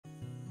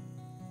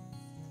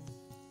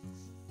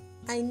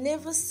I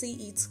never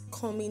see it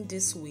coming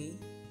this way.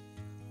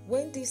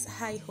 When this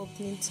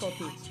eye-opening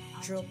topic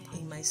dropped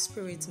in my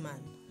spirit man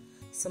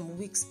some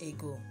weeks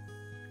ago,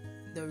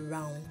 the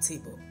round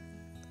table,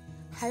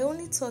 I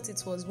only thought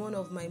it was one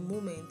of my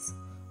moments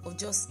of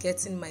just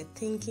getting my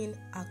thinking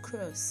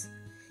across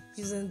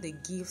using the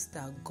gifts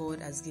that God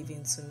has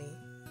given to me.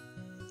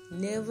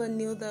 Never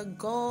knew that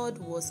God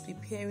was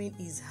preparing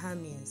his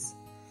armies,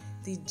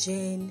 the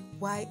Gen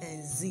Y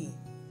and Z,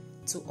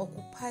 to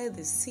occupy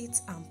the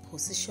seats and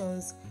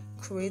positions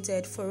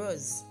created for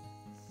us,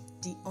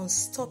 the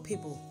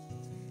unstoppable,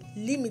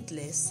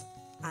 limitless,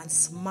 and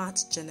smart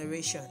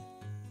generation.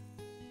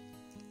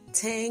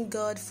 Thank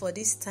God for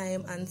this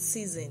time and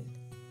season,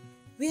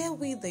 where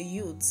we the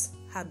youths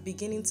are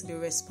beginning to be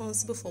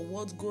responsible for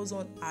what goes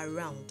on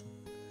around,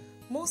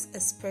 most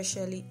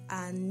especially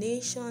our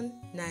nation,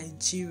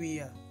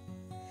 Nigeria.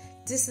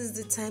 This is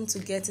the time to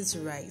get it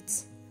right,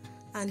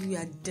 and we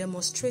are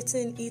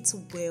demonstrating it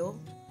well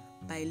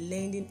by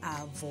lending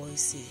our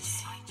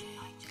voices.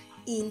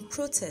 In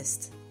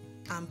protest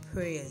and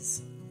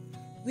prayers,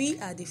 we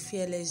are the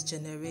fearless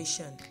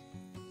generation,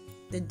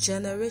 the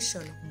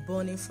generation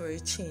burning for a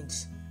change.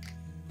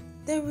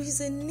 There is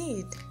a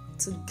need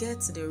to get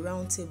to the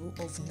round table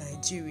of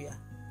Nigeria,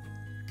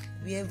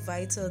 where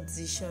vital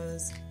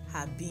decisions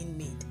are being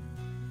made.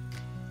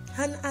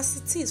 And as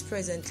it is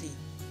presently,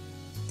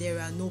 there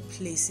are no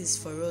places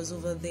for us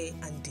over there,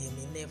 and there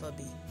may never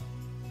be.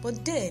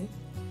 But then,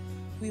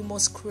 we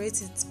must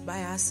create it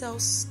by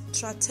ourselves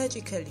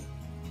strategically.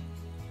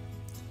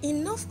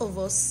 Enough of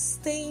us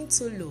staying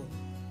too low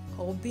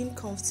or being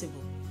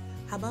comfortable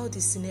about the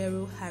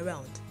scenario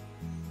around.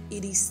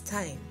 It is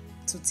time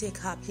to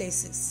take our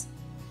places.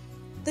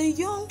 The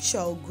young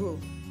shall grow,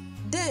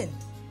 then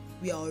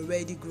we are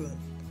already grown,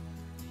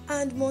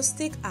 and must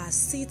take our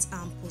seat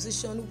and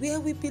position where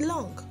we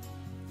belong.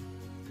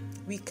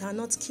 We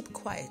cannot keep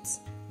quiet.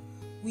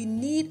 We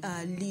need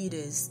our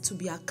leaders to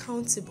be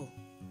accountable.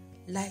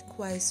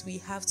 Likewise, we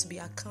have to be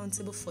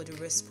accountable for the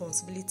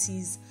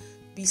responsibilities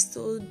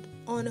bestowed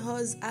on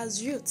us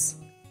as youths.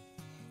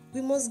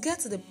 We must get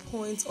to the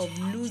point of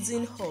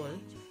losing all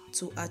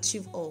to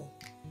achieve all.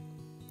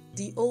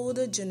 The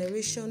older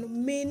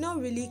generation may not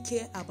really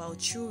care about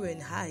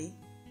children high.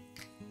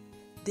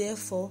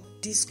 Therefore,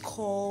 this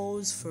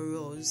calls for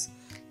us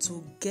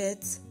to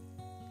get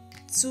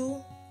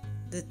to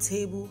the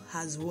table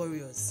as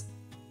warriors.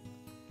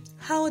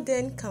 How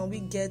then can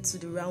we get to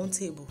the round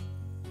table?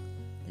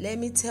 Let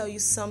me tell you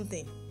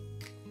something.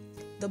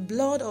 The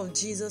blood of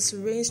Jesus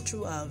reigns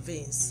through our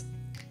veins.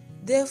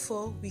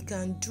 Therefore, we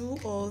can do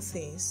all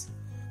things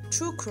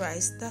through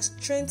Christ that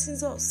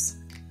strengthens us.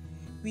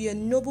 We are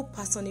noble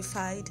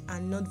personified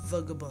and not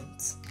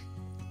vagabonds.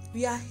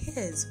 We are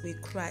heirs with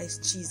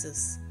Christ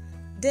Jesus.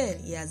 Then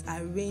he has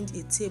arranged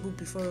a table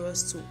before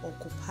us to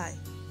occupy.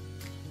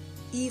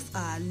 If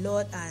our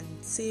Lord and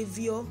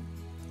Savior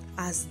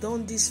has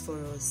done this for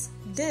us,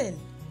 then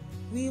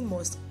we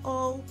must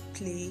all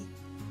play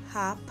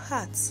our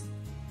part.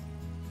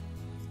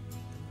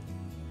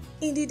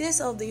 In the days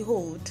of the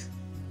old,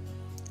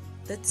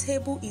 the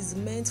table is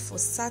meant for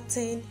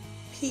certain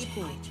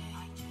people,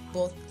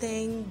 but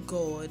thank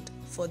God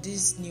for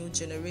this new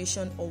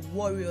generation of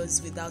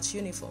warriors without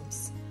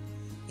uniforms.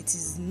 It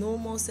is no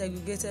more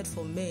segregated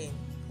for men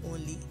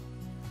only,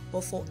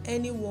 but for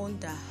anyone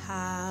that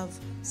have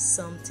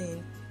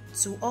something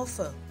to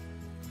offer.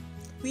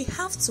 We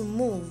have to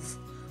move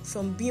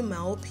from being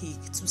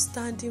myopic to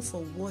standing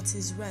for what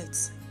is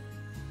right,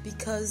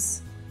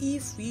 because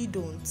if we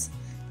don't,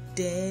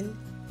 then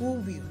who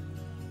will?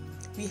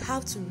 We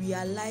have to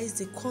realize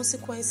the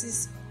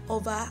consequences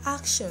of our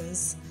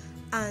actions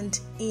and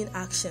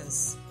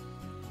inactions.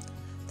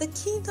 The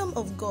kingdom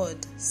of God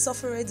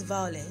suffereth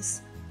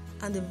violence,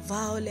 and the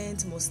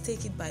violent must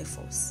take it by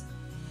force,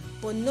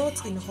 but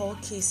not in all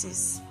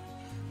cases.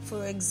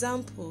 For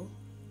example,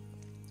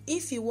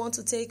 if you want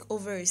to take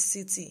over a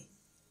city,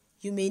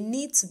 you may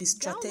need to be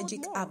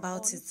strategic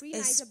about it,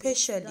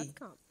 especially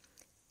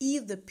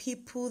if the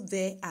people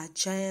there are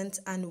giants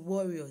and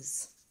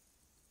warriors.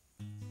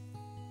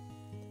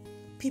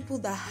 People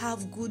that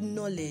have good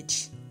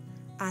knowledge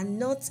are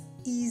not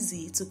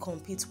easy to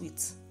compete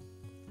with.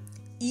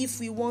 If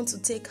we want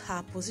to take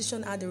our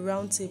position at the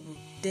round table,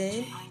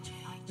 then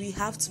we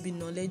have to be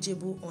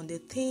knowledgeable on the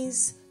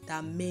things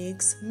that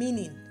makes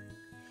meaning.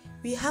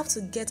 We have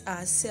to get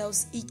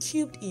ourselves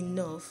equipped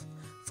enough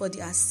for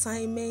the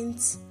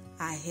assignments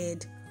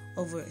ahead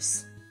of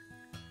us.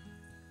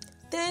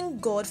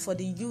 Thank God for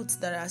the youth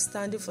that are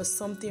standing for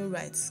something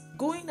right,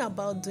 going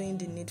about doing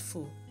the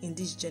needful in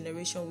this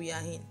generation we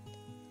are in.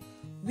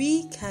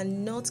 We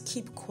cannot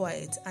keep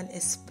quiet and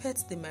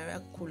expect the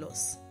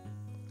miraculous.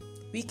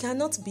 We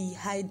cannot be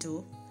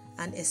idle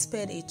and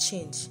expect a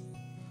change.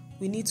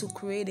 We need to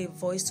create a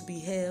voice to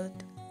be heard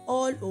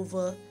all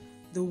over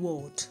the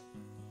world.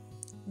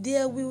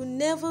 There will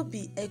never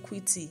be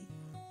equity,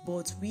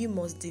 but we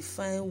must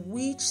define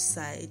which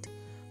side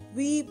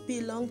we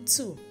belong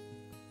to.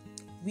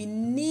 We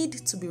need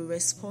to be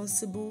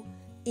responsible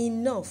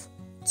enough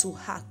to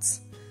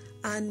act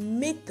and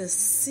make the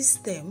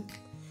system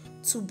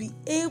to be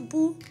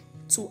able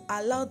to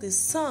allow the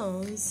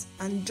sons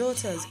and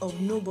daughters of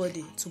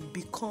nobody to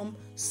become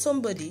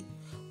somebody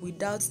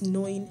without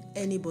knowing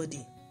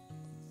anybody.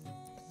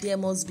 There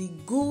must be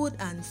good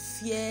and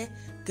fair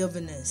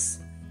governance.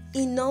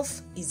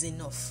 Enough is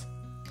enough.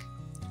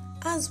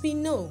 As we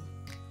know,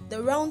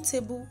 the round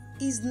table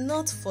is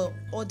not for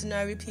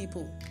ordinary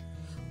people,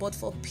 but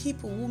for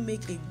people who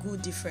make a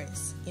good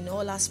difference in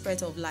all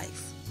aspects of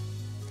life.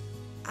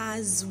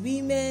 As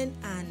women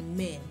and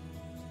men,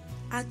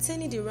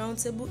 attaining the round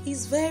table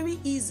is very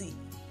easy.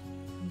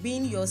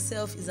 Being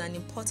yourself is an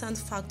important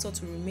factor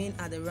to remain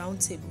at the round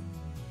table,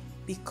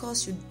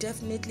 because you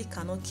definitely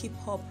cannot keep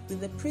up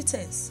with the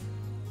pretense.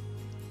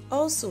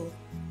 Also,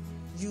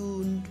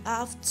 you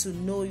have to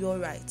know your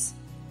rights.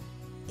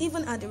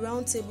 Even at the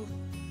round table,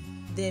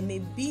 there may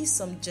be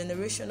some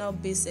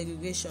generational based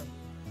segregation,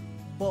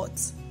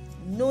 but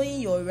knowing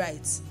your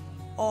rights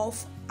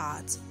off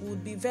at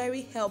would be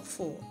very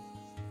helpful.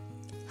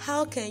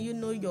 How can you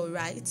know your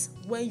rights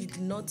when you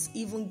do not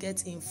even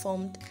get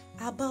informed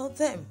about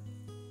them?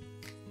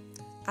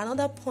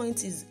 Another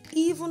point is,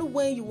 even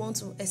when you want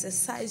to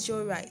exercise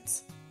your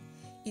rights,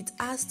 it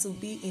has to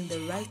be in the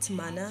right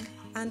manner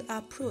and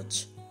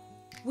approach,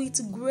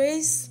 with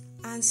grace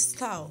and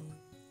style,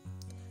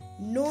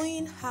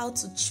 knowing how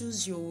to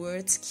choose your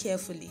words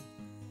carefully.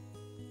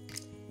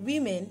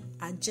 Women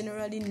are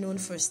generally known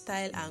for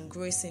style and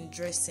grace in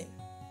dressing.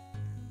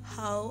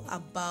 How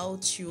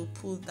about you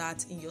put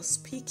that in your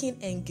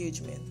speaking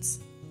engagements?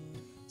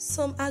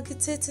 Some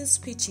agitating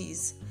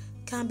speeches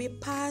can be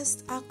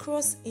passed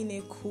across in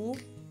a cool,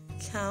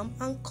 calm,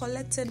 and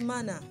collected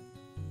manner.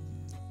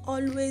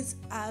 Always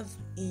have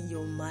in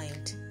your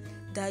mind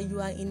that you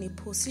are in a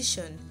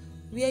position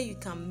where you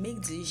can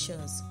make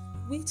decisions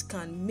which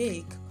can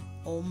make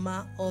or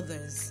mar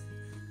others,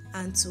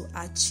 and to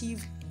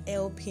achieve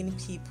helping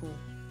people,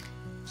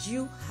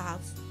 you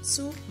have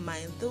to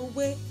mind the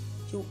way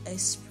you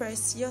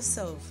express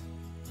yourself.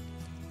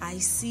 I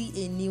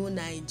see a new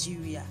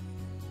Nigeria.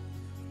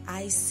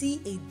 I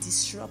see a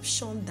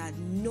disruption that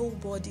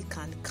nobody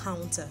can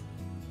counter.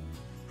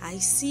 I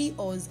see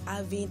us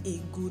having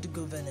a good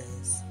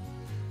governance.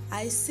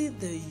 I see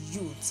the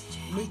youth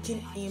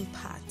making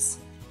impact.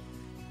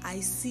 I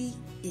see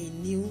a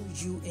new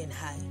you and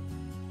I.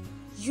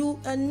 You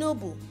are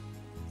noble,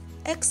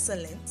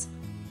 excellent,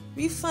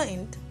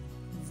 refined,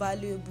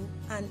 valuable,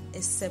 and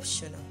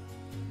exceptional.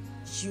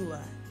 You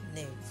are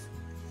Neve.